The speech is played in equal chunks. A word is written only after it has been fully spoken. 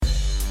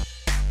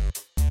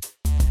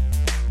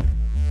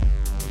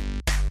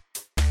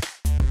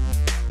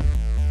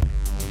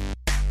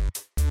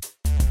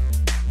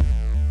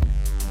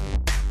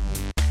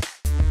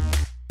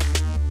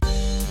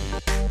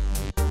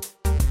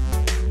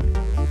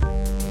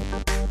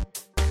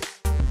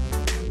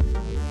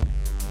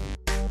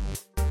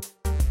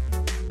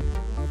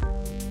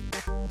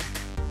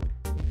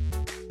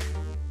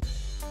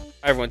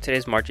Hi everyone,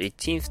 today's March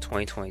 18th,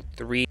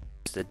 2023.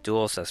 It's the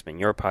Duel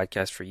Assessment, your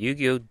podcast for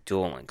Yu-Gi-Oh!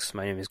 Duel Links.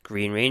 My name is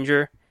Green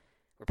Ranger.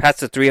 We're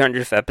past the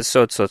 300th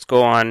episode, so let's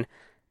go on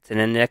to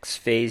the next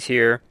phase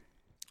here.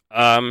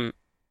 Bunch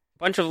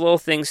of little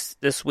things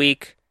this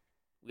week.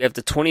 We have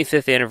the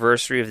 25th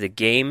anniversary of the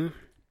game.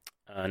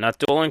 Not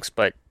Duel Links,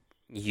 but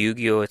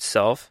Yu-Gi-Oh!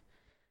 Itself.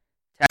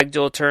 Tag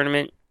Duel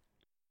Tournament.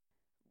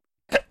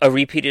 A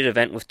repeated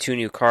event with 2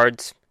 new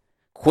cards.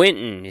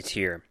 Quinton is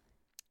here.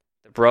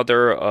 The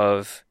brother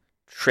of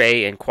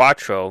Trey and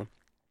Quattro,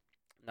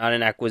 not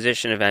an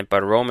acquisition event,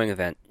 but a roaming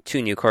event.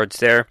 2 new cards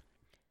there.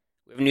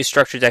 We have a new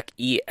structure deck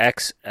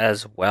EX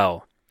as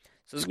well.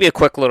 So this will be a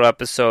quick little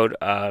episode.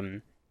 Not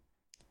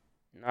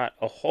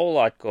a whole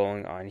lot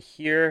going on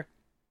here.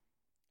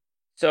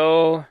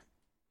 So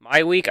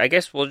my week, I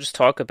guess we'll just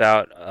talk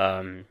about,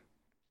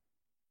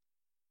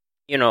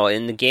 in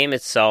the game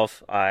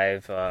itself,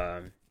 I've,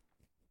 not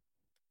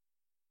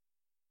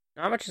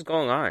much is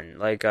going on.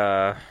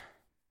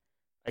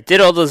 I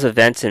did all those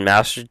events in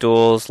Master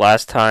Duels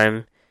last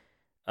time.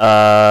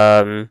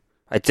 I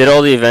did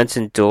all the events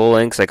in Duel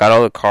Links. I got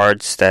all the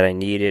cards that I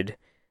needed.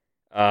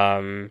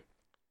 I'm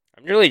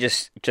really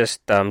just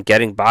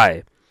getting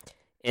by.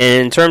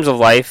 In terms of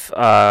life,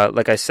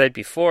 like I said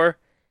before,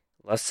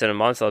 less than a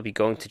month I'll be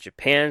going to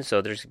Japan,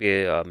 so there's going to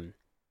be a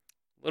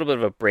little bit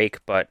of a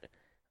break, but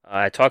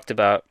I talked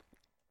about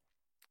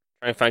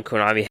trying to find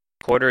Konami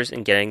headquarters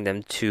and getting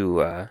them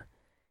to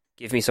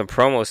give me some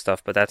promo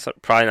stuff, but that's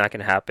probably not going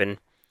to happen.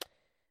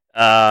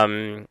 I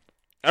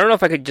don't know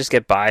if I could just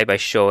get by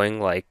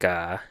showing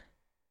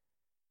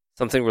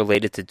something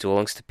related to Duel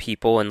Links to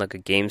people in like a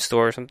game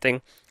store or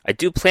something. I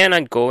do plan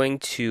on going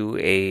to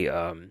a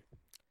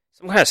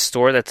some kind of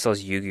store that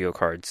sells Yu-Gi-Oh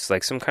cards,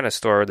 like some kind of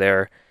store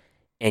there,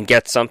 and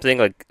get something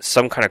like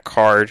some kind of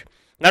card.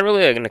 Not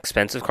really like an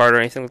expensive card or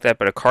anything like that,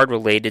 but a card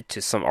related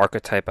to some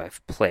archetype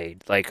I've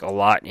played, like a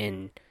lot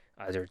in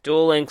either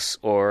Duel Links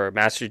or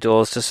Master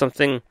Duels, just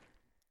something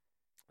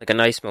like a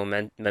nice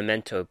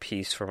memento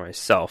piece for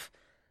myself.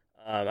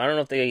 I don't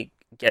know if they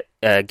get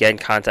in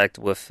contact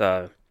with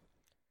Konami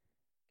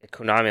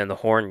on the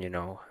horn,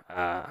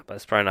 but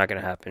it's probably not going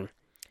to happen.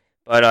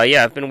 But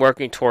yeah, I've been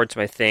working towards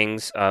my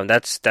things.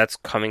 That's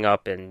coming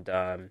up, and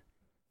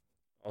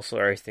also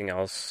everything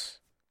else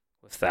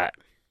with that.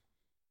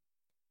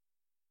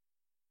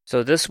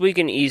 So this week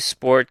in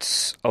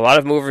esports, a lot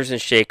of movers and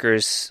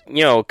shakers.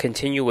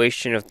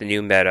 Continuation of the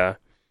new meta.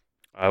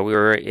 We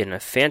were in a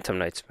Phantom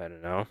Knights meta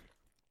now.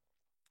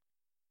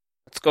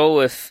 Let's go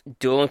with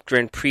Duel Links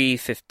Grand Prix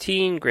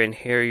 15, Grand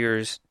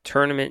Harriers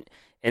Tournament.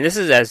 And this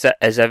is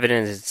as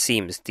evident as it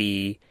seems.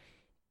 The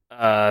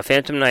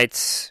Phantom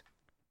Knights,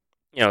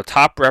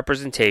 top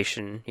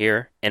representation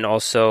here, and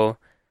also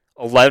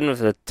 11 of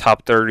the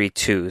top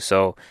 32.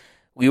 So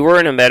we were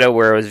in a meta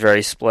where it was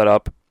very split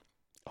up.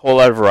 A whole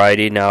lot of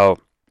variety. Now,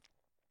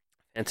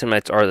 Phantom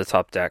Knights are the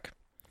top deck,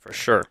 for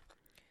sure.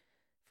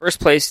 First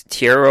place,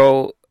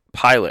 Tiero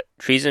Pilot,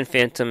 Treason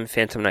Phantom,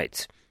 Phantom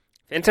Knights.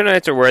 Phantom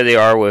Knights are where they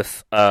are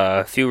with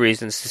a few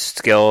reasons to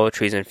skill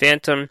Treason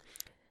Phantom.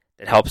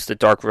 That helps the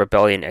Dark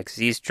Rebellion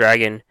Xyz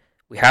Dragon.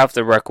 We have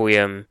the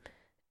Requiem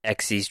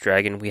Xyz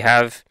Dragon. We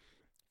have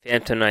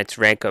Phantom Knights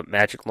Rank Up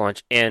Magic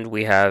Launch. And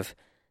we have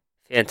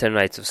Phantom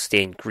Knights of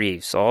Stained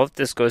Greaves. So all of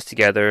this goes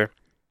together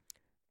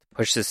to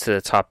push this to the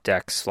top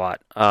deck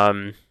slot.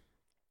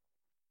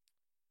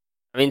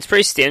 It's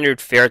pretty standard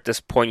fare at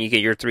this point. You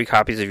get your 3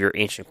 copies of your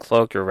Ancient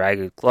Cloak, your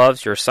Ragged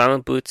Gloves, your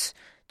Silent Boots,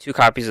 2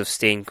 copies of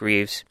Stained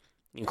Greaves.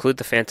 Include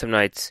the Phantom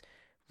Knights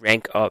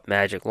Rank Up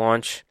Magic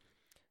Launch,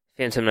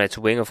 Phantom Knights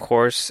Wing, of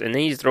course, and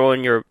then you throw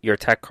in your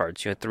tech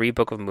cards. You have 3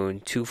 Book of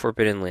Moon, 2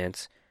 Forbidden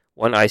Lance,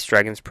 1 Ice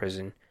Dragon's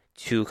Prison,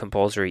 2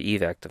 Compulsory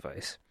Evac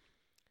Device.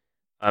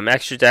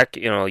 Extra deck,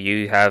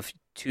 you have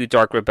 2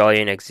 Dark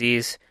Rebellion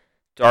Xyz,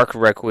 Dark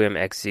Requiem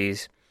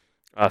Xyz,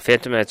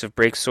 Phantom Knights of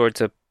Break Sword's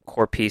a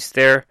core piece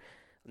there.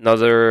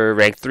 Another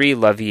rank 3,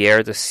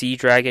 Levier, the Sea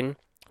Dragon,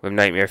 with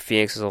Nightmare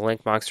Phoenix as a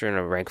Link Monster, and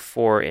a rank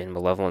 4 in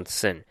Malevolent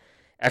Sin.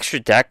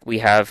 Extra deck, we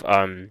have,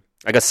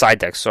 like a side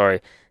deck,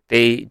 sorry.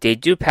 They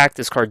do pack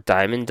this card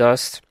Diamond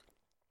Dust,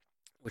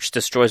 which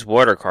destroys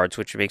water cards,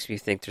 which makes me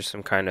think there's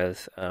some kind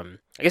of, I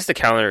guess to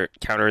counter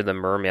the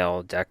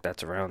Mermail deck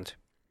that's around.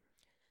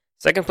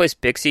 Second place,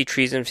 Bixie,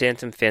 Treason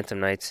Phantom, Phantom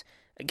Knights.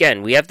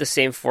 Again, we have the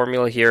same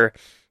formula here,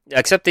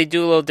 except they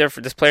do a little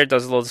different. This player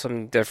does a little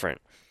something different.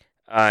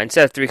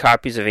 Instead of 3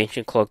 copies of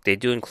Ancient Cloak, they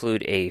do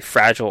include a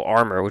Fragile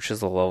Armor, which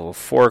is a level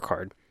 4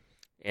 card.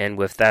 And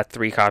with that,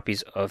 3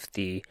 copies of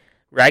the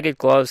Ragged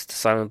Gloves, the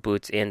Silent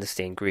Boots, and the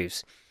Stained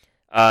Greaves.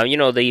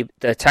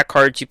 The tech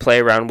cards you play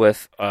around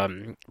with,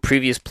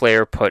 previous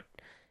player put,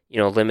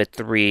 limit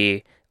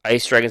 3,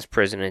 Ice Dragon's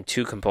Prison, and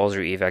 2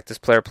 Compulsory Evac. This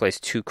player plays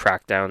 2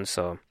 Crackdowns,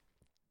 so.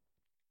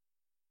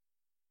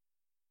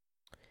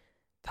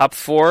 Top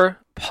 4,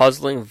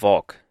 Puzzling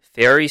Volk,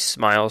 Fairy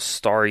Smile,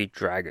 Starry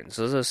Dragon.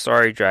 So this is a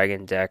Starry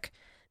Dragon deck.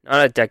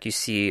 Not a deck you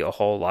see a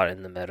whole lot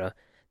in the meta.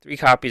 3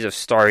 copies of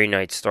Starry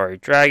Knight, Starry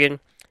Dragon.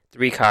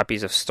 3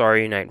 copies of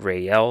Starry Knight,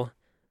 Rael.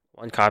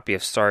 1 copy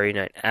of Starry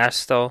Knight,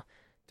 Astel.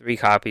 3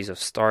 copies of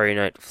Starry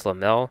Night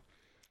Flamel,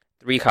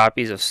 3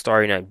 copies of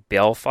Starry Night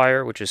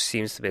Balefire, which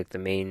seems to be like the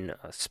main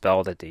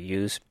spell that they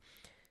use.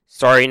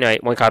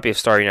 1 copy of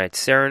Starry Night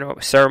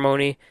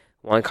Ceremony,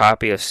 1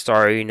 copy of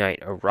Starry Night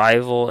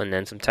Arrival, and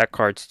then some tech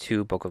cards,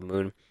 2 Book of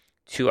Moon,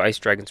 2 Ice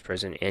Dragon's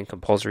Prison, and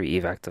Compulsory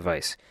Evac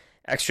Device.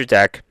 Extra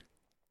deck,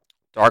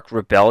 Dark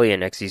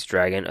Rebellion Xyz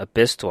Dragon,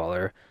 Abyss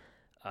Dweller,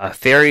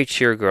 Fairy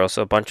Cheer Girl,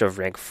 so a bunch of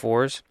rank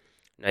 4s,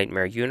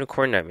 Nightmare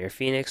Unicorn, Nightmare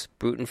Phoenix,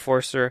 Brute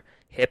Enforcer,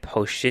 Hip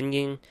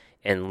Hoshinying,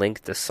 and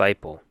Link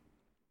Disciple.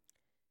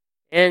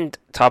 And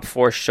top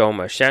 4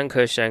 Shoma,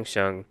 Shanke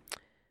Shangsheng,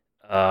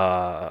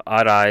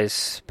 Odd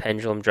Eyes,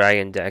 Pendulum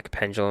Dragon deck,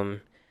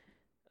 Pendulum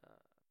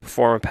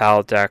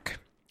Performapal deck,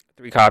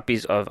 3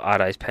 copies of Odd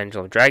Eyes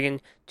Pendulum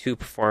Dragon, 2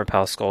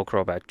 Performapal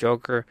Skullcrobat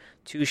Joker,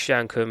 2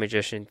 Shanku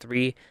Magician,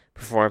 3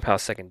 Performapal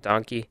Second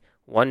Donkey,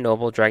 1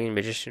 Noble Dragon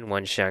Magician,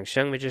 1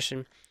 Shangsheng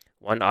Magician,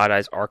 1 Odd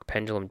Eyes Arc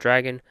Pendulum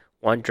Dragon,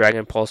 1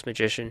 Dragon Pulse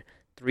Magician,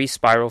 3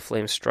 Spiral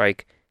Flame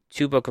Strike,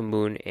 2 Book of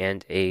Moon,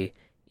 and a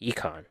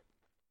Econ.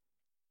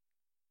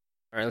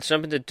 Alright, let's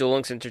jump into Duel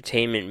Links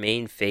Entertainment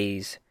main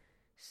phase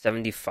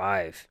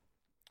 75.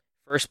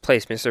 First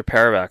place, Mr.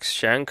 Paradox,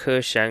 Shanke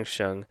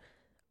Shangsheng,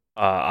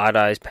 Odd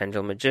Eyes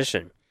Pendulum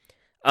Magician.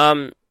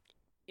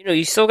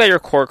 You still got your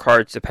core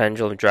cards, the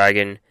Pendulum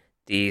Dragon,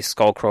 the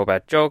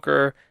Skullcrobat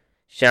Joker,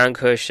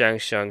 Shanke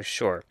Shangsheng,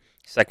 sure.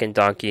 Second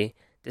Donkey.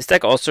 This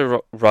deck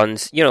also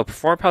runs,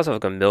 Performapals have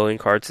like a million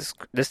cards.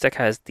 This deck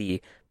has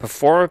the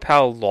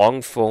Performapal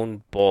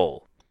Longphone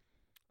Bull.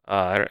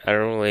 I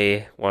don't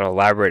really want to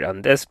elaborate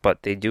on this,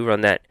 but they do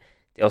run that.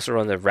 They also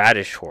run the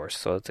Radish Horse,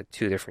 so it's like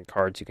 2 different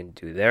cards you can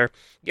do there.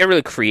 You get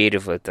really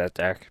creative with that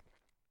deck.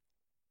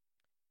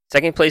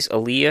 Second place,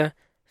 Aaliyah,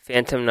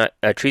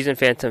 Treason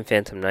Phantom,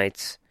 Phantom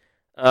Knights.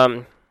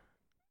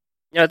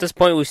 At this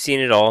point we've seen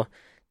it all.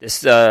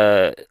 This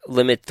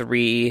limit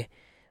 3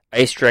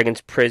 Ice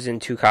Dragon's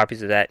Prison, 2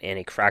 copies of that, and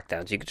a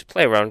Crackdown. So you can just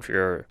play around for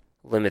your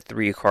limit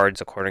 3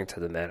 cards according to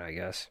the meta, I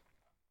guess.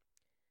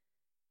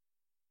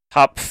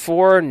 Top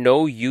 4,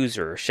 no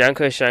user.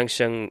 Shanke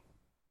Shangsheng,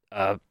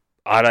 Odd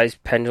Eyes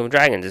Pendulum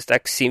Dragon. This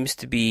deck seems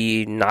to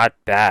be not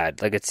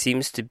bad. Like, it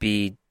seems to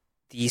be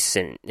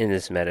decent in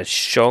this meta.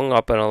 Showing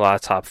up in a lot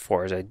of top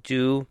 4s.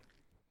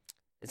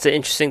 It's an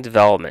interesting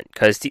development,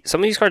 because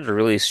some of these cards are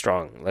really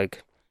strong.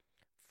 Like,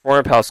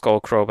 Performapal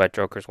Skullcrobat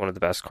Joker is one of the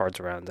best cards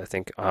around, I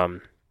think.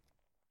 And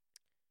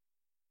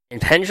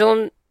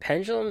Pendulum,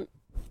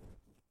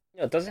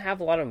 it doesn't have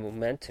a lot of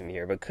momentum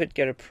here, but could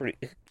get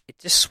it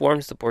just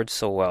swarms the board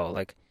so well.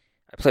 Like,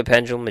 I play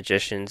Pendulum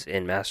Magicians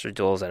in Master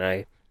Duels, and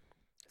I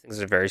think it's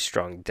a very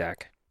strong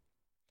deck.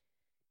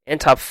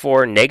 And top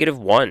 4,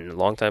 -1,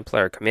 longtime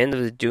player, Command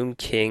of the Doom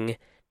King,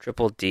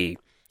 Triple D.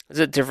 This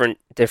is a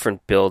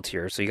different build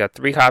here. So you got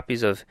 3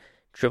 copies of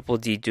Triple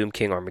D Doom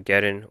King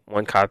Armageddon,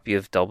 1 copy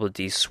of Double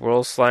D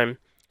Swirl Slime,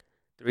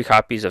 3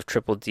 copies of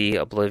Triple D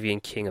Oblivion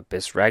King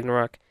Abyss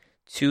Ragnarok,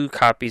 2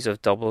 copies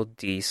of Double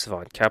D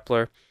Savant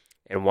Kepler,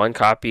 and 1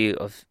 copy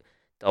of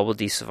Double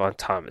D Savant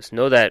Thomas.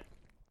 Know that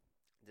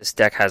this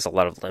deck has a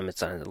lot of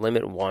limits on it.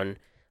 Limit 1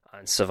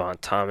 on Savant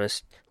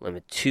Thomas,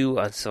 Limit 2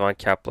 on Savant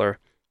Kepler,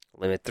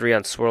 Limit 3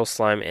 on Swirl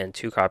Slime, and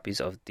 2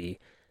 copies of the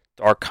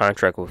Dark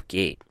Contract with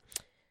Gate.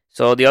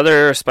 So the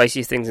other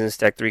spicy things in this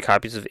deck, 3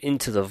 copies of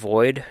Into the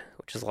Void,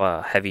 which is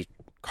a heavy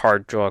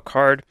card, draw a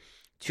card,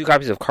 2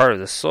 copies of Card of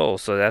the Soul,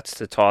 so that's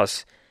to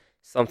toss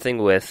something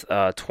with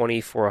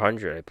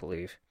 2,400, I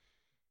believe.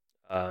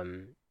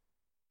 No,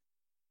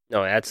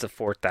 that's the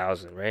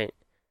 4,000, right?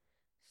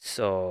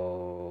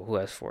 So, who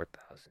has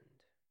 4,000?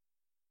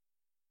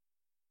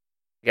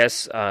 I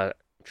guess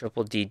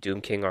Triple D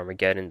Doom King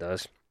Armageddon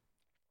does.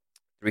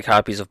 3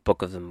 copies of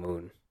Book of the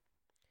Moon.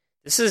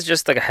 This is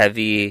just like a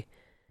heavy,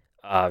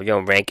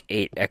 rank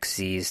 8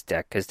 XZ's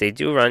deck, because they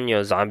do run,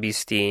 Zombie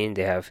Steen,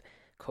 they have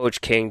Coach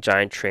King,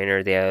 Giant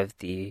Trainer, they have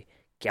the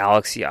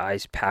Galaxy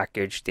Eyes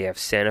package, they have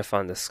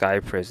Sanafon, the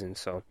Sky Prison,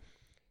 so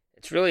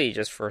it's really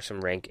just for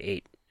some rank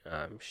 8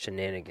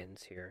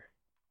 shenanigans here.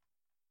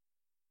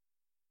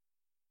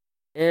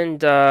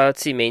 And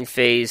let's see, main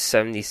phase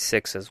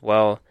 76 as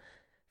well.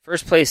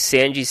 First place,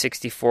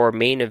 Sanji64,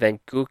 main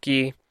event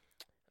Gookie.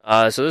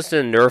 So this is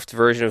a nerfed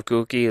version of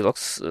Gookie. It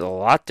looks a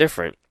lot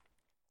different.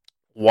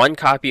 1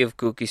 copy of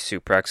Gookie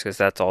Suprex, because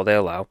that's all they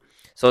allow.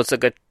 So it's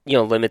like a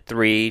limit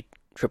 3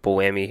 triple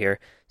whammy here.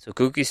 So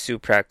Gookie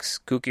Suprex,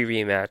 Gookie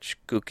Rematch,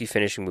 Gookie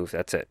Finishing Move,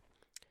 that's it.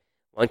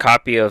 1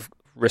 copy of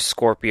Risk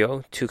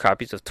Scorpio, 2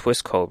 copies of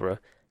Twist Cobra,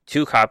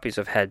 2 copies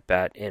of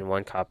Headbat, and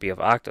 1 copy of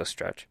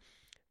Octostretch.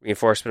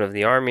 Reinforcement of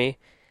the Army,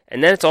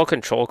 and then it's all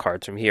control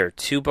cards from here.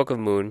 2 Book of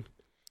Moon,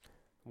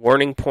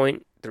 Warning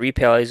Point, 3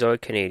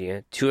 Paleozoic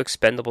Canadian, 2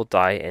 Expendable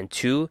Die, and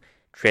 2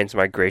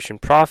 Transmigration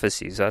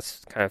Prophecies.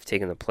 That's kind of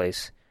taking the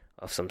place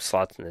of some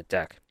slots in the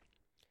deck.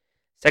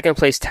 Second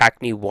place,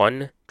 Tacne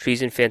 1,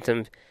 Treason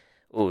Phantom.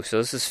 Ooh, so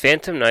this is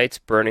Phantom Knights,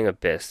 Burning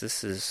Abyss.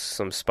 This is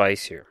some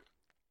spice here.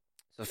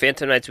 So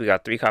Phantom Knights, we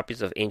got 3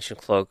 copies of Ancient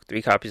Cloak,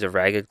 3 copies of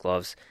Ragged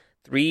Gloves,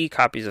 3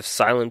 copies of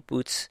Silent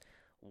Boots,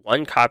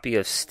 1 copy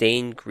of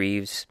Stained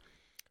Greaves,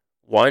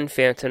 1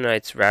 Phantom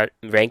Knight's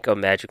rank up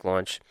magic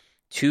launch,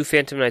 2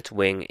 Phantom Knight's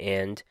wing,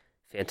 and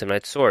Phantom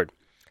Knight's sword.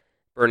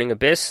 Burning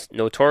Abyss,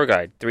 no tour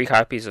guide. 3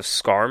 copies of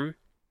Skarm,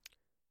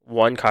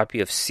 1 copy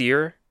of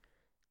Seer,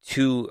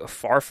 2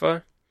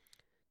 Farfa,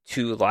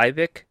 2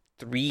 Liebig,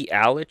 3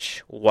 Alich,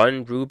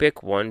 1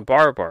 Rubik, 1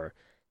 Barbar,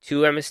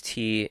 2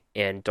 MST,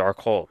 and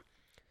Dark Hole.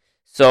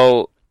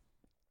 So,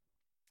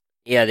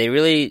 yeah, they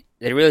really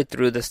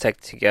threw this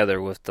deck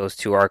together with those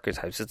 2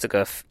 archetypes. It's like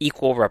a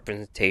equal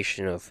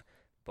representation of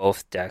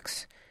both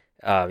decks.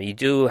 You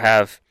do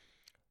have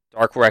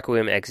Dark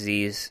Requiem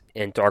XZs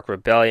and Dark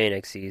Rebellion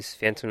XZs,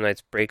 Phantom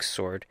Knight's Break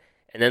Sword,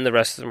 and then the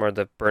rest of them are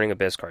the Burning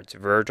Abyss cards.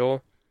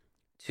 Virgil,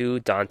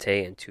 2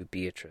 Dante, and 2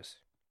 Beatrice.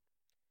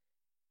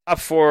 Top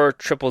 4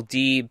 Triple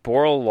D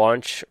Boral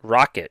Launch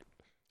Rocket.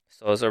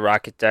 So it's a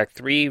rocket deck.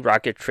 3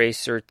 Rocket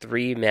Tracer,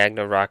 3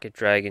 Magna Rocket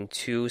Dragon,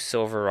 2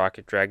 Silver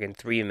Rocket Dragon,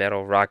 3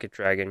 Metal Rocket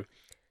Dragon,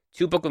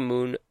 2 Book of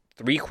Moon,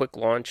 3 Quick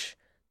Launch,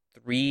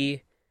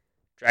 3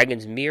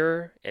 Dragon's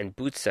Mirror, and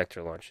Boot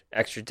Sector Launch.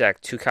 Extra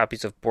deck, 2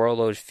 copies of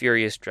Borreload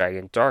Furious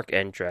Dragon, Dark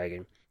End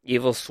Dragon,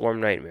 Evil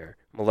Swarm Nightmare,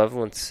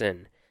 Malevolent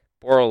Sin,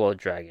 Borreload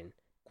Dragon,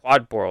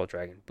 Quad Boral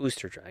Dragon,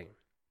 Booster Dragon.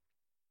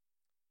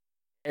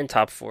 And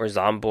top 4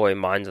 Zomboid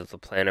Minds of the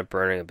Planet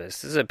Burning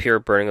Abyss. This is a pure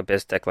Burning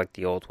Abyss deck like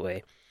the old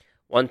way.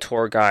 1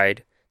 Tour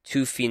Guide,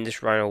 2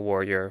 Fiendish Rhino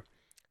Warrior,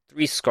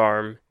 3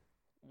 Skarm,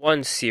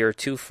 1 Seer,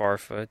 2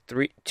 Farfa,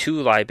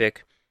 2 Liebig,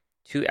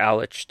 2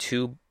 Alich,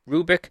 2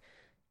 Rubik,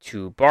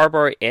 2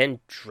 Barbar,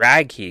 and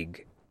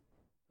Draghig.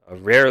 A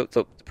rare,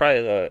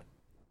 probably the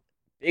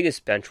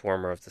biggest bench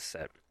warmer of the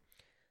set.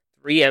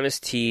 3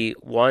 MST,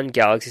 1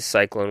 Galaxy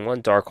Cyclone,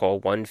 1 Dark Hole,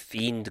 1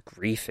 Fiend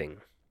Griefing.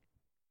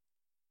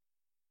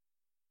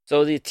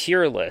 So the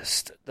tier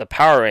list, the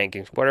power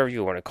rankings, whatever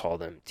you want to call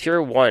them.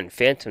 Tier 1,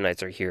 Phantom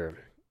Knights are here.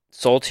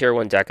 Sole tier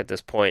 1 deck at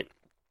this point.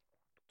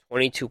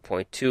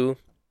 22.2.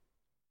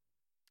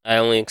 I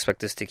only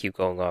expect this to keep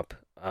going up.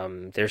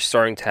 They're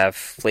starting to have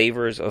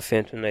flavors of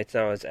Phantom Knights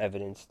now, as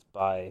evidenced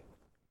by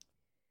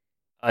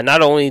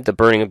not only the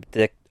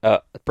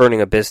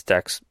Burning Abyss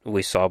decks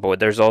we saw, but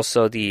there's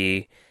also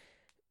the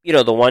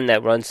one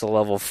that runs the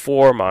level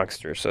 4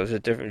 monster. So it's a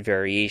different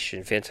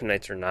variation. Phantom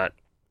Knights are not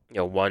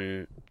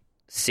one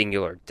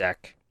singular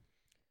deck.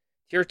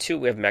 Tier 2,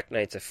 we have Mech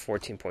Knights at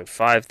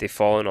 14.5. They've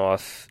fallen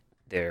off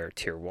their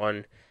Tier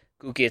 1.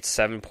 Gookie at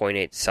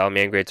 7.8.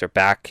 Salamangreats are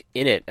back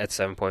in it at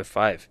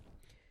 7.5.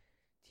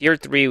 Tier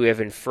 3, we have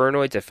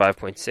Infernoids at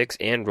 5.6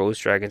 and Rose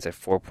Dragons at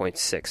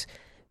 4.6.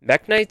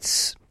 Mech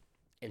Knights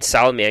and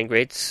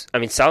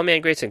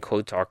Salamangreats and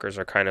Code Talkers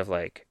are kind of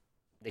like,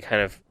 they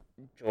kind of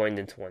joined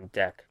into one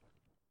deck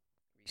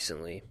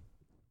recently.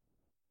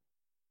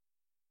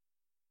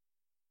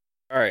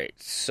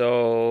 Alright,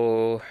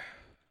 so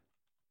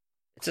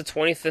it's a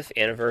 25th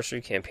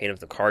anniversary campaign of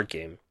the card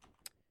game.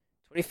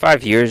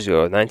 25 years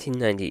ago,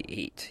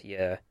 1998,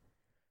 yeah.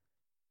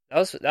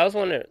 That was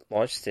when it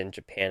launched in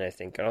Japan, I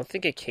think. I don't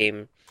think it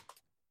came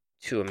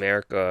to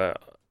America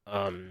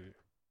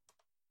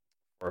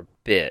for a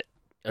bit.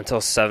 Until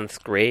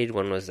 7th grade.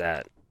 When was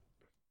that?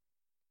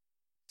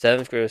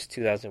 7th grade was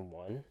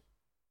 2001.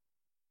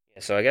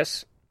 Yeah, so I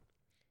guess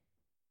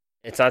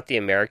it's not the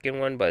American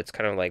one, but it's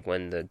kind of like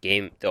when the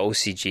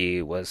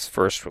OCG was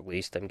first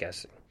released, I'm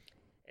guessing.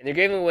 And they're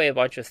giving away a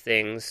bunch of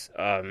things,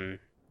 like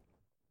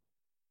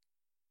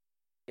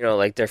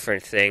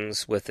different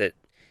things with it.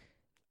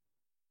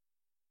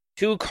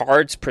 2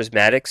 cards,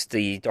 Prismatics,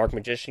 the Dark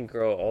Magician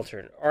Girl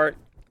alternate art,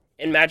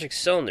 and Magic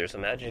Cylinders. The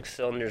Magic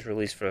Cylinders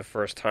released for the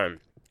first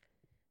time.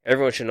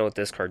 Everyone should know what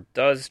this card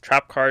does.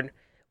 Trap card.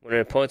 When an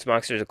opponent's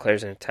monster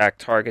declares an attack,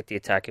 target the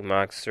attacking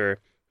monster.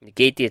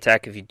 Negate the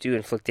attack if you do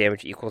inflict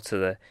damage equal to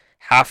the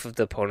half of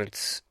the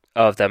opponent's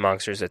of that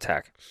monster's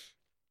attack.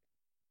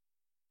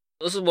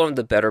 This is one of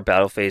the better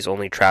battle phase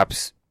only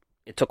traps.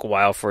 It took a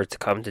while for it to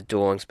come to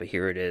Duel Links, but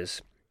here it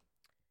is.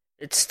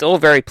 It's still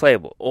very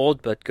playable.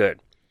 Old, but good.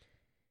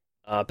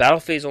 Battle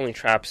phase only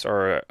traps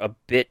are a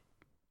bit...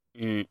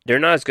 they're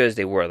not as good as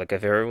they were. Like,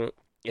 if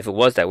it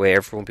was that way,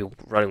 everyone would be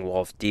running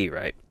Wall of D,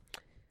 right?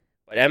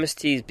 But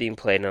MST is being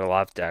played in a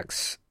lot of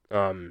decks.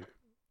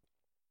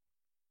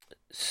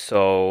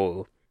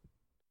 So,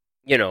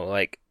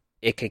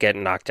 it could get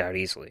knocked out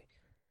easily.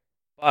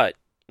 But,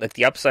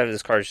 the upside of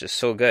this card is just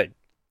so good.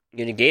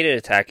 You negate an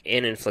attack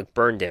and inflict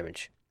burn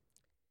damage.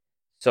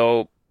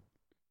 So,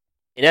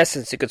 in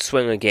essence, it could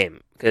swing a game.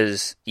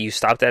 Because you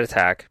stop that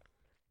attack.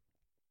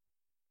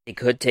 It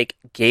could take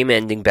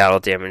game-ending battle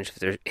damage if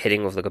they're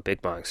hitting with, a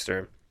big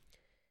monster.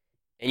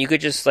 And you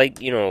could just,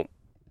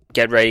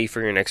 get ready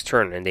for your next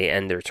turn, and they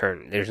end their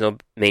turn. There's no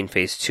main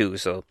phase 2,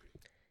 so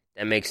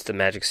that makes the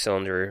Magic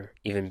Cylinder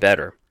even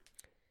better.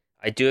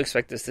 I do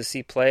expect this to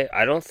see play.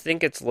 I don't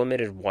think it's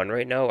limited 1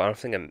 right now. I don't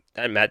think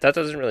that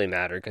doesn't really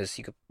matter, because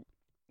you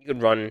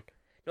could run...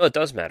 No, it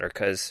does matter,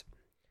 because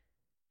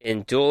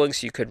in Duel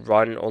Links, you could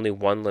run only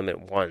 1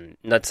 limit 1.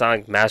 And that's not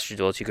like Master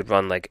Duels. You could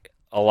run,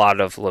 a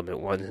lot of limit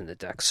 1s in the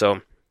deck.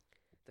 So,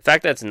 the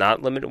fact that it's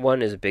not limit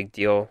 1 is a big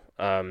deal.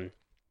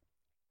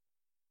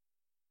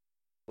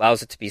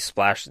 Allows it to be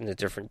splashed into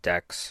different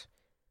decks.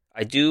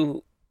 I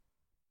do,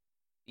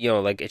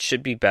 like it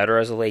should be better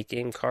as a late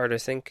game card, I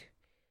think.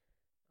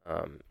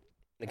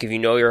 Like if you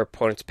know your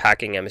opponent's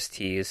packing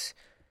MSTs,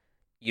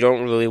 you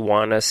don't really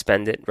want to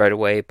spend it right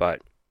away,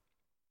 but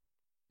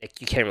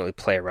like you can't really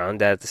play around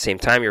that. At the same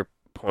time, your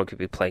opponent could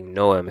be playing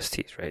no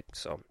MSTs, right?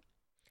 So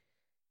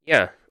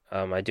yeah,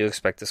 I do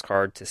expect this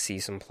card to see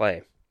some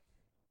play.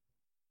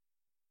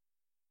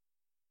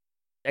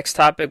 Next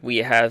topic, we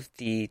have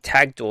the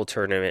Tag Duel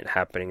Tournament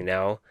happening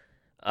now.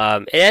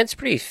 It ends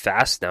pretty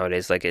fast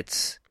nowadays. Like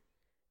it's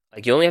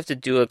like you only have to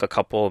do like a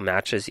couple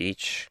matches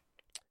each,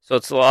 so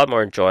it's a lot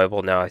more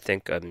enjoyable now. I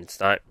think it's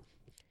not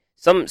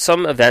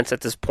some events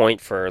at this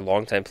point for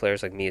longtime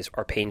players like me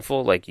are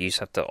painful. Like you just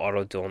have to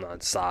auto duel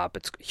nonstop.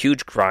 It's a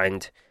huge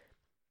grind.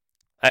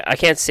 I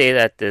can't say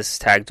that this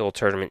Tag Duel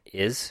Tournament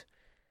is,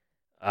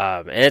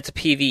 and it's a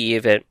PvE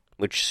event,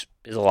 which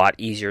is a lot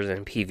easier than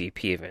a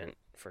PvP event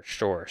for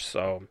sure.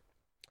 So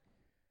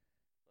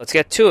let's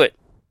get to it.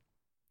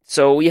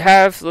 So we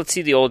have, let's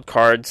see the old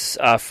cards.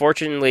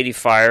 Fortune Lady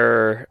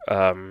Fire.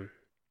 No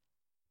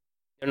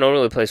one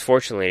really plays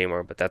Fortune Lady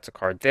anymore, but that's a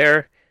card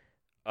there.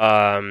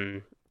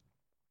 Water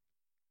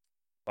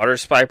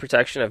Spy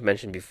Protection, I've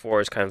mentioned before,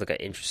 is kind of like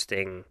an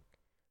interesting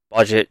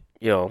budget,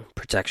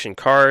 protection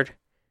card.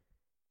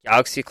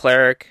 Galaxy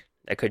Cleric,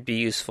 that could be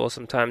useful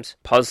sometimes.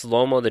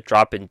 Puzzlomo, the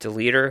drop-in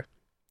deleter.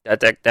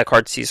 That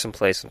card sees some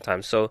play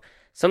sometimes. So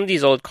some of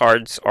these old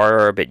cards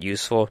are a bit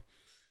useful.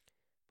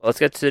 But let's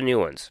get to the new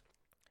ones.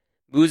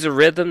 Musa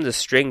Rhythm, the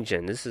String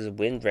Djinn. This is a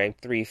Wind Rank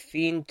 3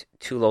 Fiend,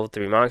 2 level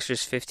 3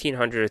 monsters,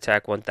 1500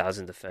 attack,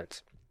 1000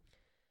 defense.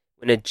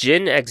 When a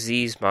Djinn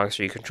XZ's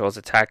monster you control is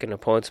attacking an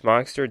opponent's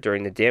monster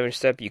during the damage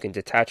step, you can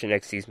detach an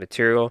XZ's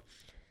material.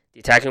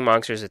 The attacking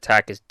monster's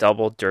attack is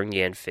doubled during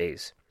the end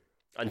phase.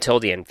 Until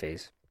the end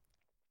phase.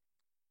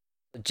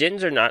 The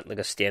Djinns are not like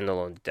a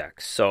standalone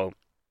deck, so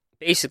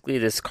basically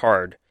this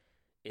card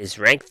is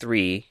rank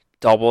 3,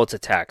 double its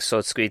attack, so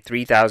it's going to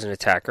be 3000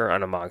 attacker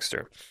on a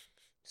monster.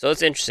 So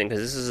it's interesting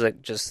because this is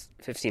like just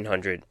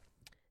 1500.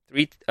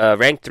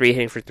 Rank 3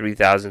 hitting for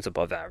 3000 is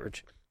above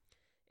average.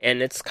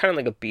 And it's kind of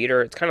like a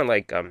beater. It's kind of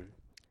like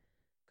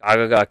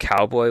Gagaga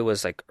Cowboy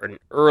was like an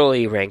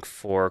early rank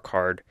 4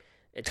 card.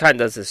 It kind of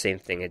does the same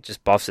thing. It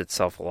just buffs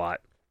itself a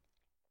lot.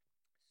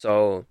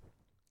 So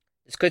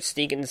this could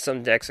sneak into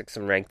some decks like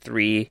some rank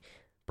 3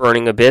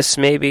 Burning Abyss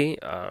maybe.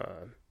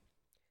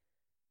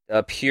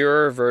 A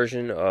pure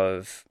version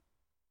of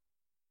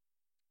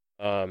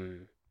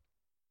Phantom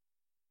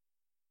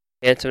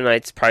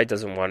Knights probably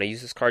doesn't want to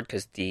use this card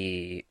because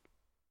the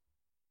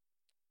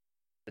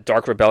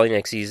Dark Rebellion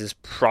XYZ is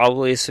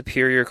probably a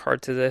superior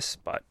card to this,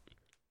 but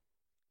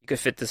you could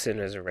fit this in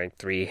as a rank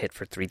 3 hit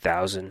for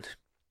 3000.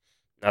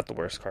 Not the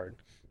worst card.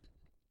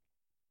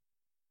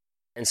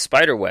 And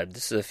Spiderweb,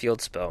 this is a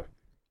field spell.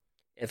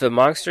 If a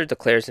monster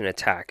declares an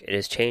attack, it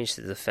is changed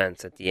to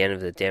defense at the end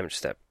of the damage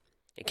step.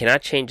 It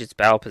cannot change its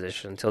battle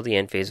position until the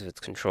end phase of its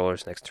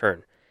controller's next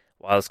turn,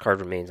 while this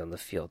card remains on the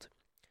field.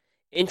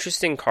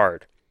 Interesting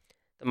card.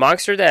 The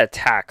monster that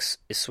attacks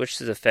is switched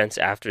to defense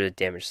after the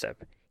damage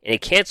step, and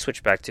it can't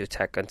switch back to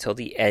attack until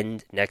the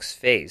end next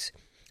phase,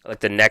 like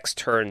the next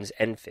turn's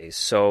end phase,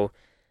 so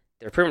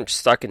they're pretty much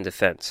stuck in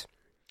defense.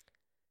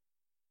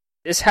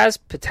 This has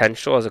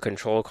potential as a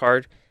control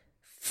card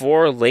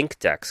for Link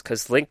decks,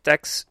 because Link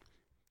decks,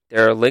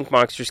 their Link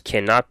monsters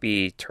cannot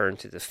be turned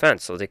to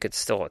defense, so they could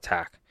still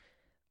attack.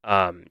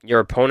 Your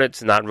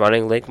opponent's not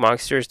running Link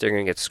monsters, they're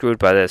going to get screwed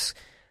by this,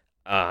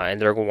 and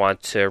they're going to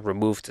want to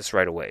remove this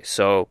right away.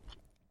 So,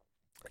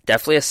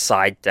 definitely a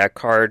side deck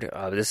card.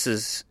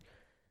 These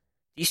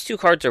two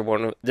cards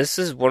are this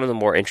is one of the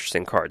more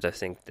interesting cards, I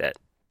think, that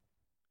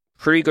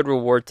pretty good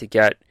reward to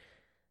get.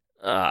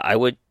 I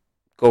would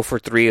go for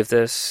 3 of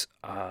this.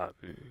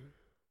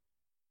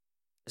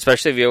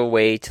 Especially if you have a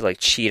way to like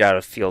cheat out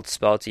a field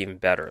spell, it's even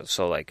better.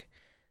 So like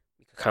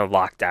you can kind of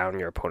lock down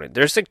your opponent.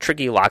 There's like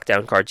tricky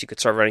lockdown cards you could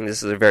start running.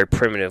 This is a very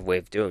primitive way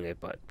of doing it,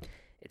 but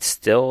it's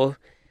still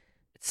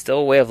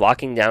a way of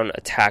locking down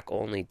attack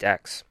only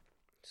decks.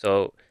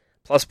 So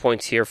plus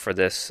points here for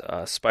this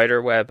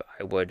Spiderweb.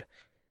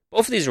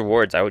 Both of these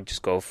rewards I would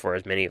just go for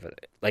as many of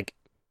it. Like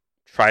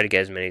try to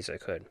get as many as I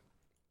could.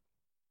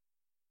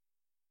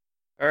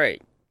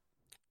 Alright.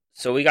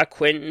 So we got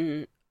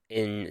Quinton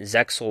in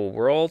Zexal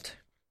World.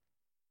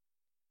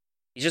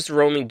 He's just a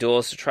roaming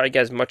duelist, so try to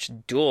get as much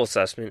duel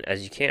assessment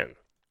as you can.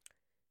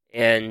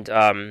 And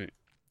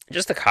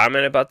just a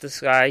comment about this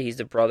guy, he's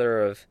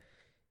the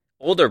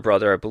older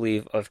brother, I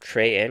believe, of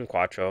Trey and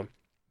Quattro.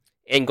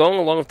 And going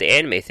along with the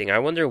anime thing, I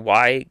wonder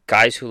why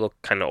guys who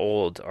look kind of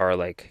old are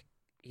like,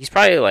 he's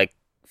probably like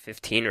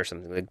 15 or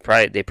something.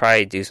 They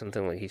probably do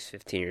something like he's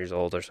 15 years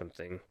old or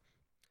something.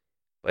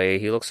 But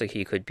he looks like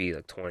he could be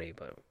like 20,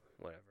 but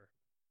whatever.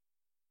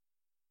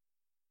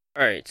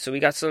 Alright, so we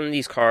got some of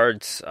these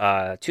cards.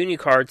 2 new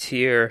cards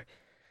here.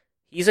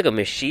 He's like a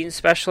machine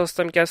specialist,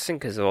 I'm guessing,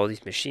 because of all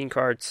these machine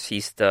cards.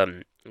 He's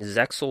the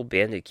Zexal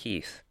Bandit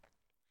Keith.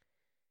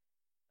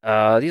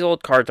 These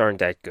old cards aren't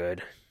that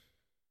good.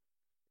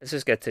 Let's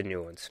just get to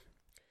new ones.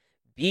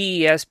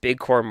 BES Big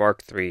Core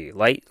Mark III,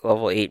 light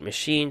level 8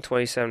 machine,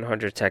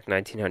 2700 attack,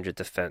 1900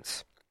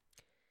 defense.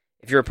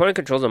 If your opponent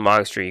controls a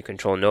monster, you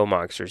control no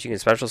monsters. You can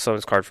special summon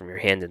this card from your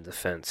hand in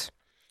defense.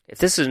 If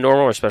this is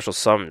normal or special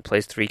summon,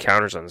 place 3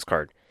 counters on this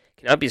card.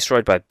 It cannot be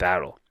destroyed by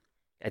battle.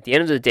 At the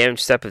end of the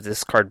damage step, if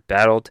this card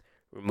battled,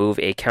 remove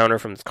a counter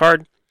from this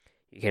card.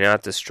 You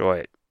cannot destroy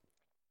it.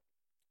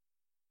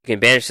 You can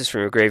banish this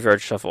from your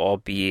graveyard, shuffle all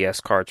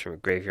BES cards from your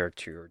graveyard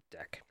to your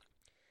deck.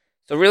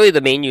 So really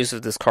the main use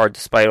of this card,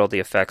 despite all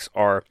the effects,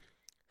 are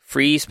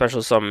free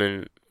special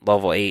summon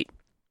level 8.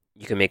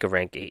 You can make a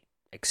rank 8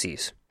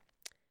 Xyz.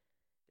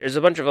 There's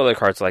a bunch of other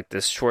cards like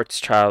this.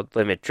 Schwarzschild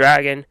Limit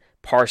Dragon,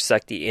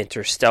 Parsec the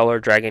Interstellar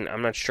Dragon.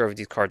 I'm not sure if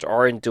these cards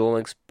are in Duel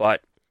Links,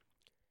 but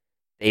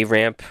they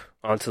ramp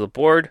onto the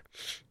board.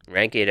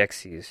 Rank 8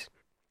 Xyz.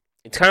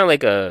 It's kind of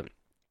like a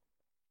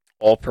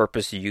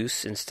all-purpose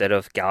use instead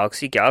of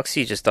Galaxy.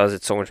 Galaxy just does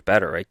it so much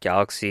better, right?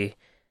 Galaxy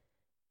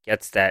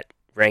gets that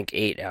rank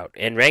 8 out.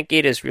 And rank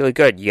 8 is really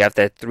good. You have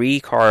that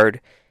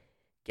 3-card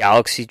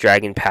Galaxy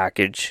Dragon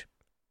package.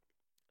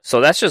 So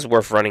that's just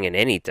worth running in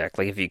any deck.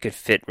 Like if you could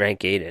fit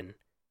rank 8 in.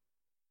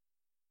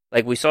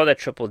 Like we saw that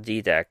Triple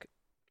D deck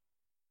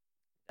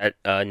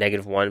at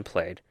 -1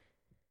 played.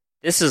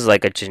 This is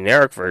like a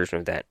generic version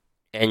of that.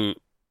 And,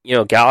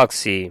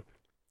 Galaxy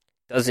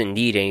doesn't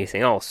need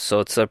anything else. So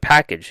it's a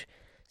package.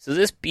 So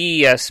this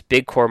BES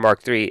Big Core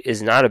Mark III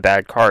is not a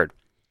bad card.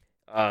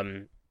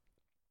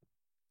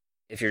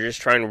 If you're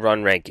just trying to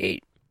run rank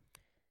 8.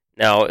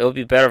 Now, it would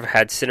be better if it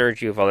had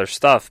synergy with other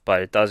stuff,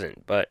 but it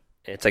doesn't. But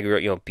it's like,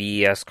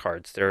 BES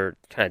cards. They're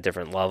kind of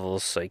different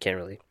levels, so you can't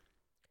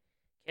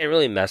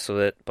really mess with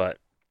it, but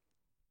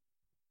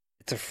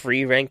it's a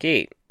free rank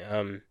 8.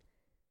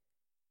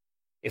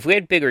 If we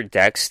had bigger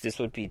decks, this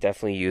would be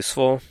definitely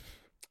useful.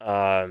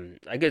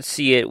 I could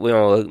see it,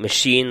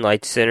 machine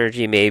light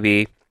synergy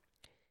maybe.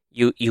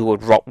 You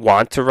would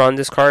want to run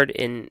this card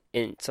in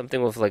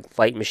something with like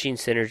light machine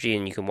synergy,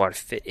 and you can want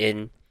to fit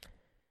in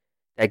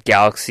that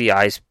Galaxy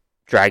Eyes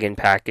Dragon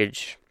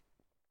package.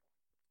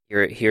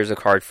 Here's a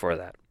card for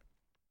that.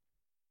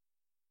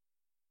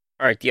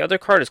 Alright, the other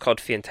card is called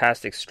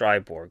Fantastic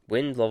Striborg.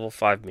 Wind level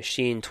 5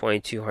 machine,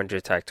 2200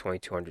 attack,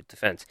 2200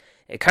 defense.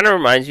 It kind of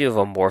reminds me of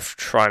a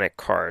Morphtronic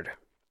card,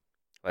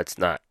 but it's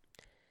not.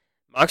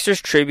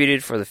 Monsters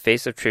tributed for the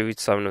face-up tribute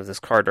summon of this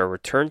card are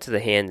returned to the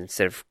hand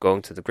instead of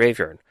going to the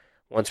graveyard.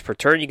 Once per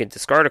turn, you can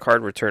discard a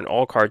card, return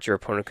all cards your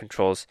opponent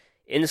controls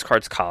in this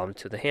card's column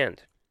to the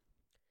hand.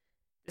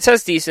 This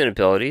has decent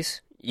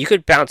abilities. You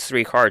could bounce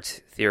 3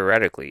 cards,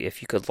 theoretically,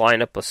 if you could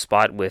line up a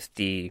spot with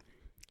the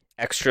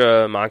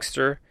extra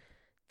monster,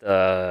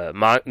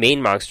 the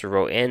main monster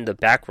row, and the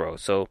back row.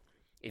 So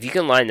if you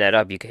can line that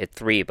up, you can hit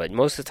 3, but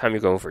most of the time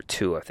you're going for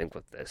 2, I think,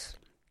 with this.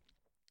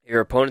 If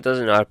your opponent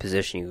doesn't know how to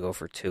position, you go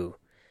for 2.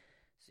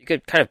 So you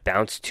could kind of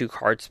bounce 2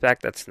 cards back.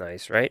 That's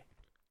nice, right?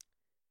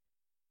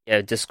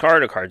 Yeah,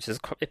 discard a card.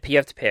 You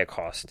have to pay a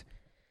cost.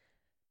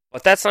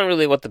 But that's not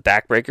really what the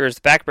backbreaker is.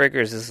 The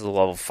backbreaker is this is a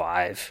level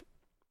 5.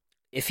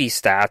 Iffy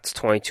stats,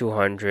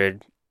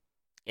 2200,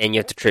 and you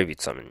have to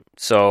tribute summon.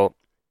 So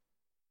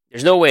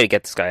there's no way to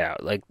get this guy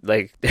out. Like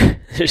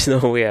there's no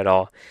way at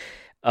all.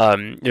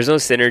 There's no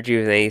synergy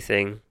with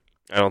anything,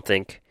 I don't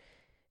think.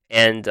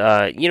 And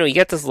you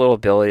get this little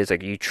ability. It's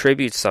like you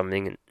tribute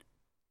something,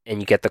 and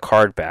you get the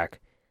card back.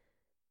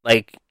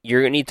 Like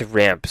you're gonna need to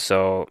ramp.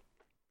 So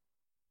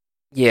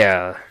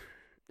yeah,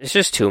 it's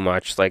just too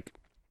much. Like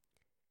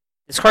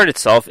this card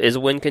itself is a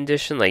win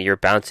condition. Like you're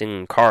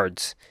bouncing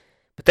cards,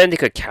 but then they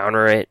could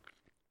counter it.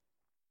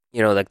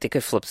 Like they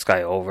could flip this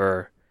guy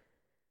over.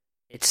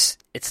 It's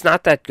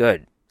not that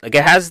good. Like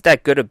it has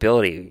that good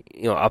ability,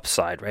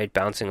 upside, right?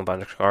 Bouncing a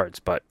bunch of cards,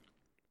 but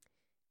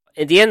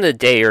at the end of the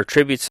day, your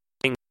tribute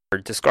summon or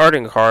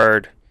discarding a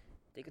card,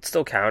 they could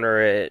still counter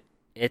it.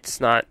 It's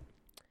not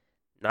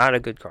a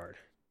good card.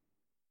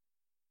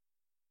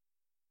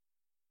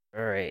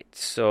 Alright,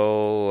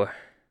 so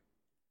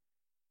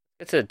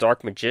it's a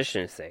Dark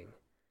Magician thing.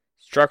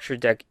 Structure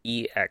Deck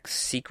EX,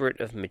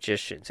 Secret of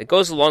Magicians. It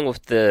goes along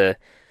with the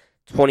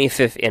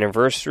 25th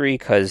anniversary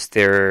because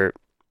they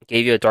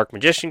gave you a Dark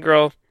Magician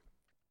girl.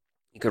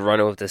 You could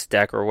run it with this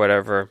deck or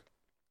whatever.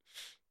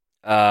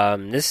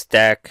 This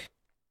deck,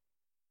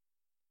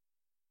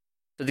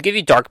 so they give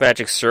you Dark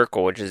Magic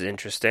Circle, which is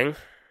interesting.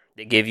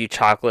 They give you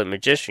Chocolate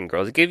Magician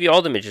Girl. They give you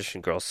all the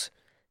Magician Girls.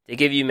 They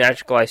give you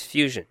Magical Ice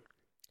Fusion.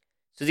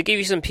 So they give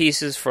you some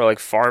pieces for like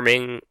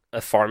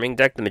a farming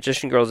deck. The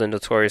Magician Girl is a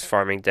notorious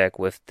farming deck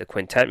with the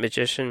Quintet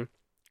Magician.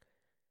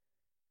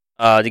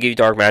 They give you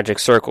Dark Magic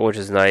Circle, which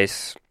is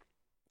nice.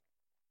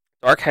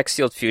 Dark Hex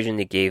Sealed Fusion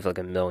they gave like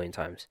a million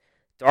times.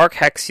 Dark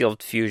Hex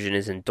Sealed Fusion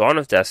is in Dawn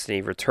of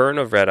Destiny, Return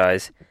of Red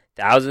Eyes,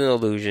 Thousand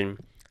Illusion,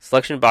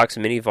 Selection Box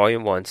Mini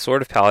Volume 1,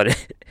 Sword of Paladin,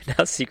 and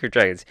now Secret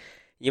Dragons.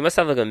 You must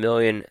have like a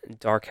million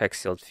Dark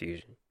Hex Sealed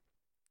Fusion.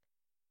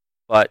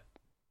 But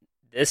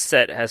this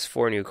set has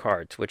 4 new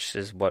cards, which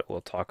is what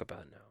we'll talk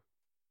about now.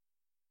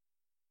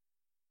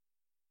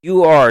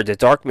 You are the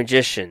Dark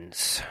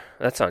Magicians.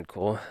 That sounds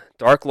cool.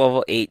 Dark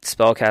level 8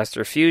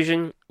 Spellcaster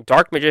Fusion,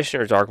 Dark Magician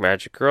or Dark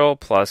Magic Girl,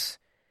 plus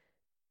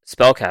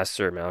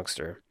Spellcaster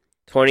Monster.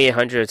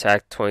 2800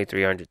 attack,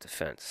 2300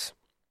 defense.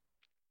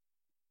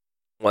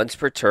 Once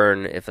per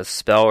turn, if a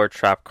spell or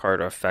trap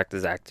card or effect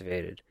is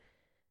activated,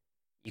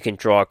 you can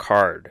draw a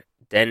card.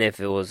 Then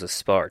if it was a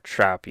spell or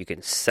trap, you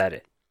can set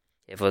it.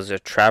 If it was a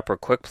trap or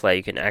quick play,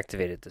 you can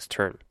activate it this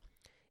turn.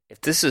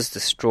 If this is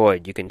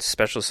destroyed, you can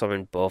special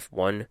summon both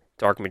one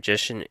Dark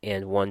Magician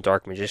and one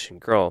Dark Magician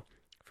Girl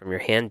from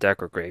your hand,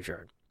 deck, or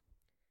graveyard.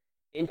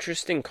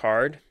 Interesting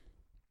card.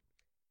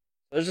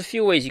 There's a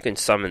few ways you can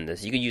summon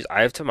this. You can use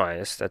Eye of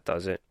Timaeus, that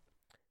does it.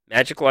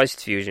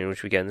 Magicalized Fusion,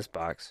 which we get in this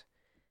box.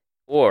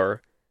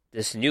 Or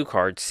this new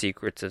card,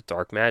 Secrets of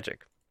Dark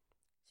Magic.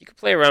 You can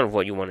play around with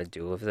what you want to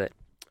do with it.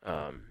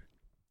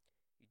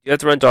 You have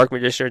to run Dark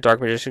Magician or Dark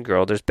Magician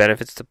Girl. There's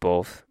benefits to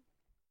both.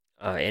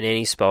 And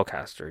any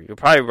spellcaster. You'll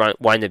probably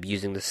wind up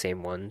using the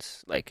same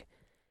ones. Like,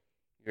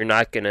 you're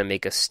not going to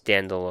make a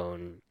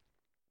standalone.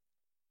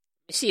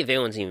 Let me see if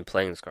anyone's even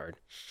playing this card.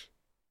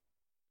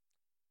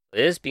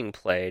 It is being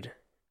played.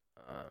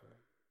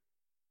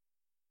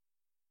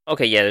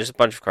 Okay, yeah, there's a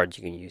bunch of cards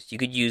you can use. You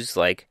could use,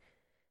 like,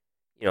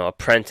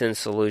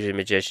 Apprentice, Illusion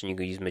Magician. You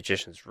could use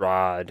Magician's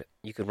Rod.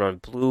 You could run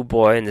Blue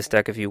Boy in this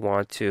deck if you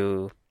want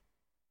to.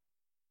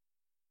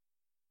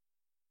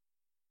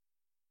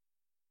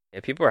 Yeah,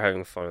 people are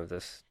having fun with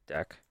this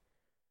deck.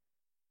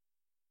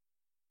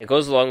 It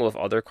goes along with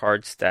other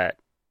cards that,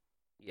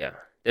 yeah,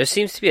 there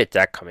seems to be a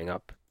deck coming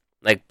up.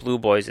 Like Blue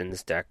Boy's in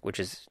this deck, which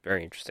is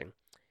very interesting.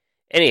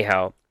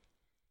 Anyhow,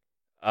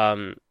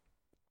 it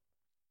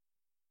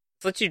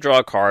lets you draw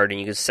a card and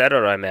you can set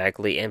it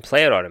automatically and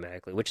play it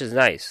automatically, which is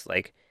nice.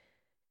 Like,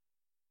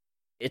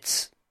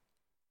 it's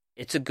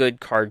a good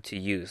card to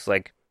use.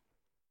 Like,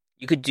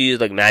 you could do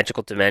like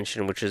Magical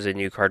Dimension, which is a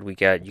new card we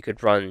get. You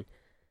could run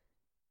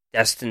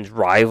Destined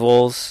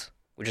Rivals,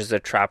 which is a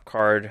trap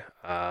card.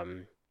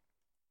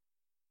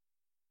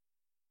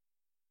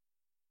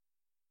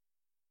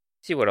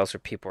 See what else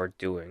people are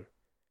doing.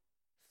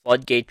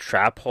 Floodgate,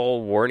 Trap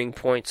Hole, Warning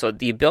Point. So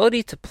the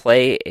ability to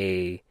play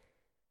a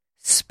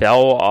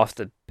spell off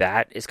the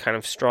bat is kind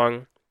of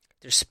strong.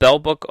 There's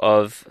Spellbook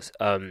of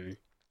the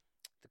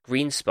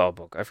Green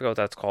Spellbook. I forget what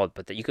that's called,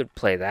 but you could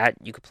play that.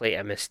 You could play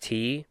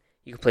MST.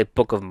 You could play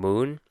Book of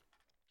Moon.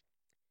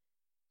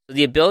 So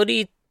the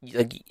ability,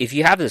 like, if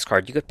you have this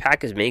card, you could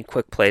pack as many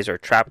quick plays or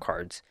trap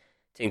cards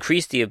to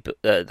increase the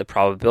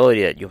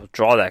probability that you'll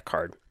draw that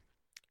card.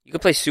 You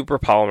could play Super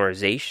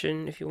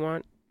Polymerization if you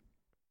want.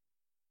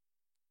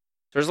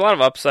 There's a lot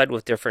of upside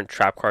with different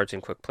trap cards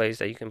and quick plays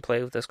that you can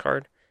play with this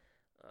card,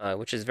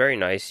 which is very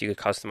nice. You could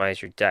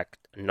customize your deck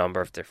a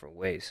number of different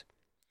ways.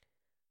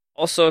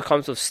 Also, it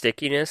comes with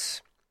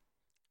stickiness.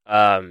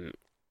 It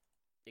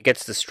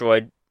gets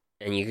destroyed,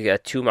 and you can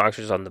get 2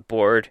 monsters on the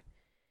board.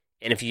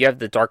 And if you have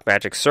the Dark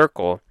Magic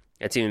Circle,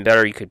 that's even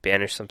better. You could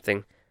banish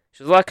something.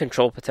 There's a lot of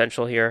control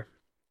potential here.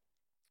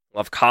 A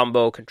lot of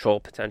combo control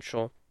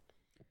potential.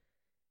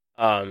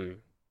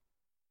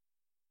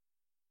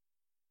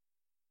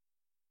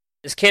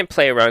 This can't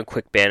play around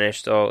quick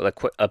banish though, like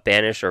a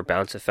banish or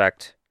bounce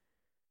effect.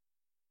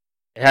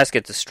 It has to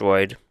get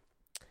destroyed.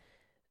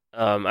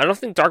 I don't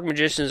think Dark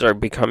Magicians are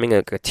becoming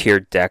like a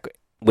tiered deck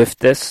with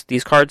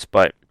these cards,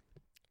 but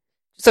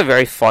it's a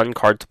very fun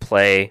card to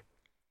play. You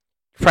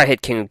probably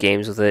hit King of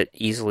Games with it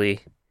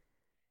easily.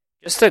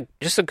 Just a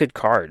good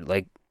card.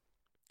 Like,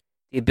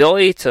 the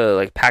ability to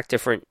like pack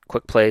different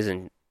quick plays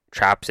and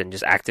traps and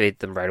just activate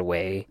them right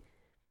away.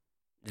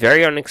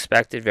 Very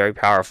unexpected, very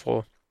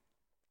powerful.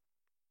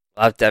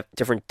 A lot of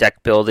different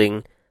deck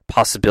building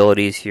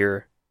possibilities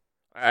here.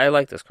 I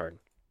like this card.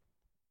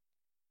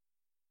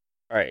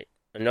 Alright,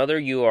 another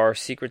UR,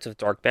 Secrets of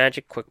Dark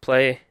Magic, quick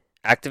play.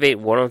 Activate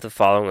one of the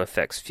following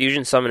effects.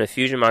 Fusion summon a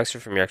fusion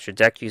monster from your extra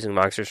deck using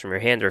monsters from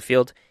your hand or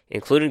field,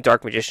 including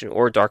Dark Magician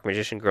or Dark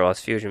Magician Girl as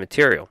fusion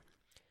material.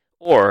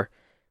 Or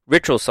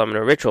ritual summon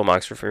a ritual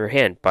monster from your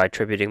hand by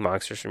attributing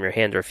monsters from your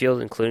hand or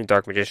field, including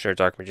Dark Magician or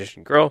Dark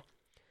Magician Girl,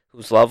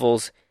 whose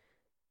levels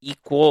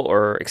equal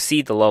or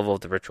exceed the level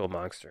of the ritual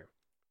monster.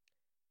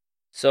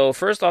 So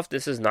first off,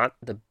 this is not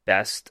the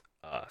best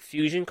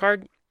fusion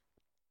card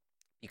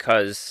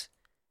because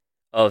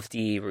of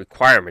the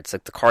requirements.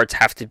 Like, the cards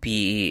have to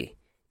be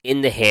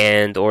in the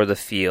hand or the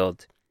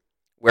field,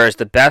 whereas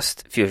the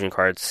best fusion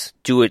cards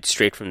do it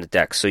straight from the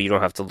deck, so you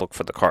don't have to look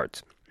for the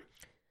cards.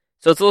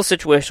 So it's a little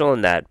situational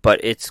in that, but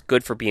it's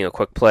good for being a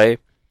quick play,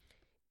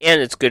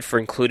 and it's good for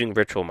including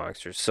ritual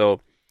monsters. So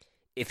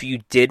if you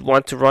did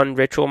want to run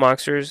ritual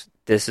monsters,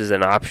 this is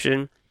an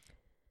option.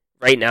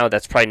 Right now,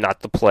 that's probably not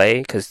the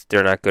play because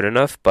they're not good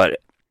enough, but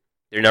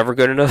they're never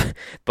good enough.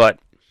 But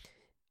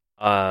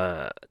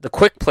the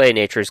quick play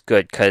nature is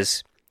good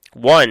because,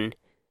 one,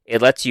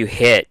 it lets you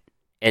hit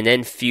and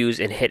then fuse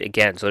and hit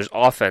again. So there's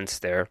offense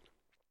there.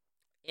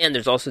 And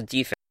there's also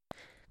defense.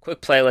 Quick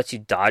play lets you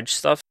dodge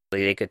stuff.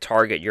 They could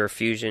target your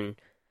fusion.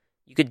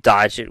 You could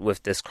dodge it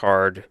with this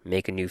card,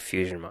 make a new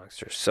fusion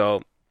monster.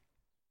 So,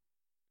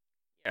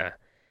 yeah.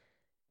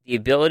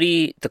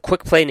 The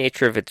quick play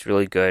nature of it's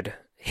really good.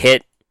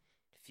 Hit,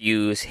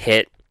 fuse,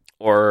 hit,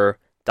 or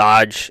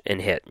dodge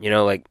and hit.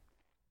 Like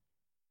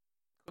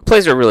quick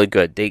plays are really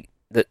good.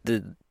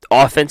 The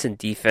offense and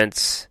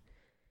defense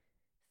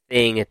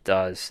thing it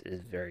does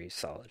is very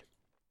solid.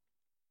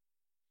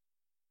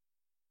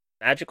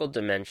 Magical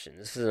Dimension.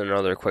 This is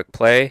another quick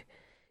play.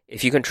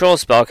 If you control a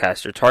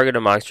spellcaster, target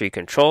a monster you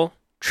control,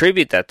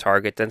 tribute that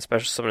target, then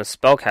special summon a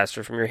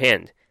spellcaster from your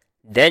hand.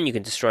 Then you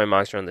can destroy a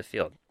monster on the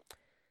field.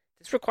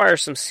 This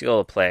requires some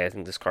skill to play, I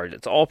think, this card.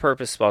 It's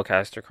all-purpose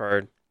spellcaster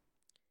card.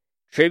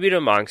 Tribute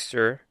a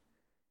monster,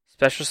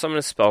 special summon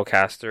a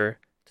spellcaster,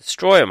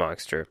 destroy a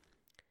monster.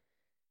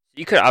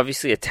 You could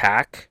obviously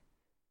attack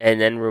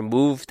and then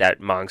remove that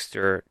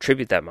monster,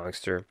 tribute that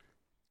monster,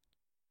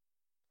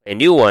 a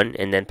new one,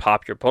 and then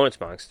pop your opponent's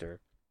monster.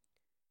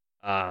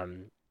 Or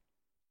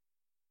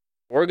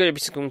going to be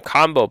some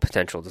combo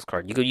potential with this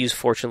card. You could use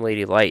Fortune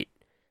Lady Light,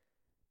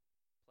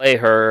 play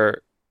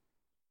her,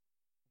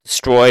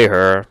 destroy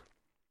her,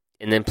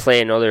 and then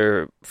play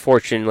another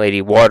Fortune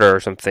Lady Water or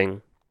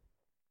something.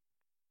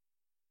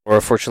 Or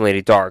a Fortune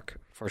Lady Dark,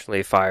 Fortune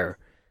Lady Fire.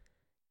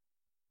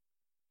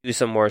 Do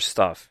some more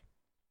stuff.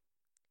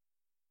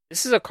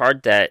 This is a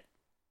card that,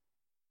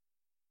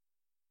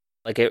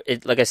 like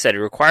I said,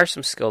 it requires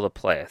some skill to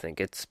play. I think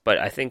it's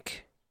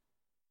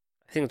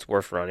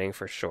worth running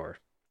for sure.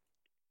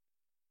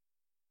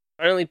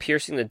 Finally,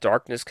 Piercing the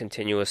Darkness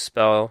continuous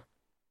spell.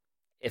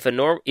 If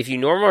you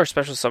normal or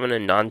special summon a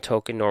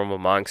non-token normal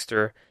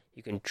monster,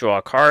 you can draw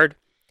a card.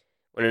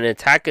 When an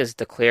attack is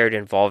declared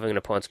involving an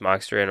opponent's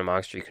monster and a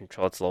monster you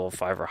control it's level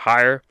 5 or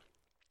higher,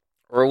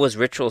 or was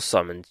ritual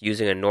summoned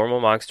using a normal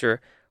monster,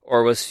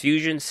 or was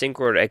fusion,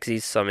 synchro, or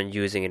exes summoned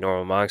using a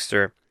normal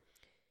monster,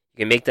 you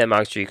can make that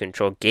monster you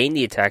control gain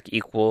the attack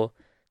equal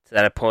to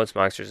that opponent's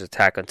monster's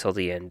attack until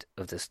the end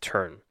of this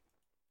turn.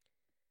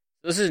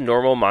 This is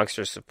normal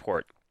monster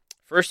support.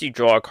 First, you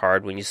draw a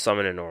card when you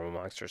summon a normal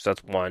monster, so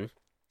that's one.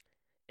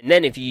 And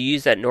then if you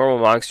use that normal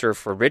monster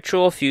for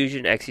ritual,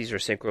 fusion, exes, or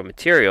synchro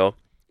material,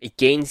 it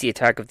gains the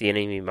attack of the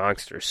enemy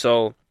monster.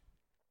 So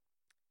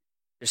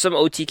there's some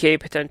OTK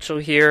potential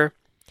here.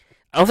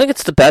 I don't think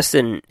it's the best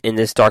in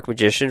this Dark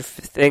Magician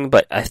thing,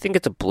 but I think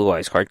it's a Blue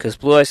Eyes card, because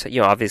Blue Eyes,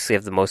 obviously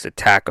have the most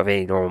attack of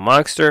any normal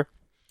monster.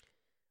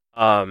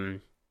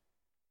 And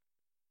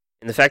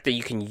the fact that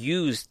you can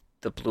use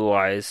the Blue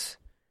Eyes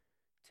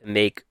to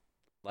make,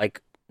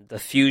 like, the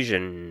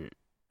fusion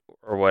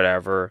or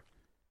whatever,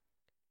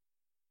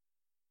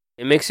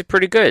 it makes it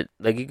pretty good.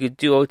 Like, you could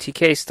do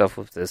OTK stuff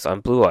with this on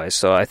Blue Eyes,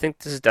 so I think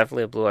this is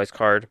definitely a Blue Eyes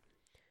card.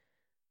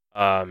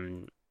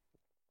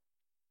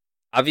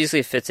 Obviously,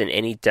 it fits in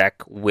any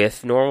deck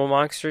with normal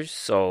monsters,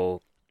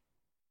 so,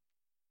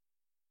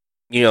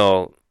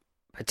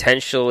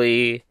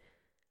 potentially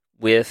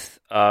with,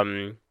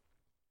 what's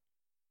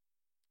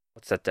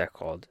that deck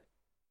called?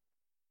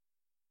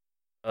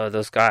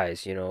 Those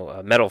guys,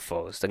 Metal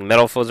Foes. Like,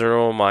 Metal Foes are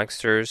normal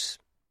monsters.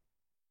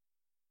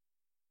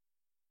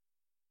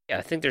 Yeah,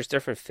 I think there's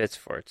different fits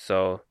for it,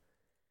 so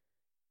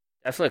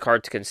definitely a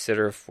card to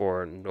consider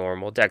for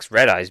normal decks.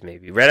 Red Eyes,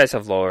 maybe. Red Eyes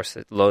have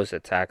lowest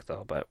attack,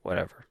 though, but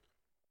whatever.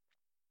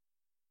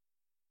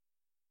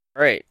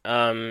 Alright,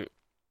 I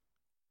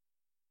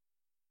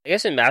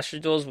guess in Master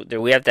Duels,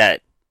 we have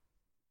that,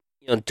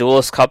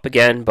 Duelist Cup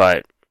again,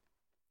 but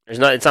it's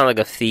not like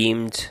a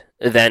themed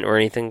event or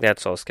anything,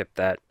 so I'll skip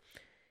that.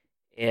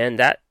 And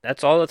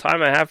that's all the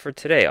time I have for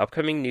today.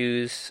 Upcoming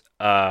news,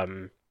 not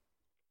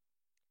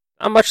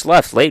much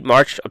left. Late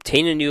March,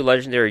 obtain a new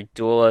legendary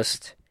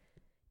duelist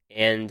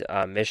and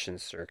mission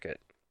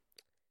circuit.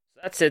 So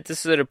that's it.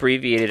 This is an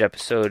abbreviated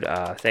episode.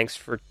 Thanks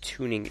for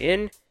tuning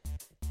in.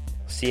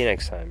 See you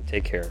next time.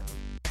 Take care.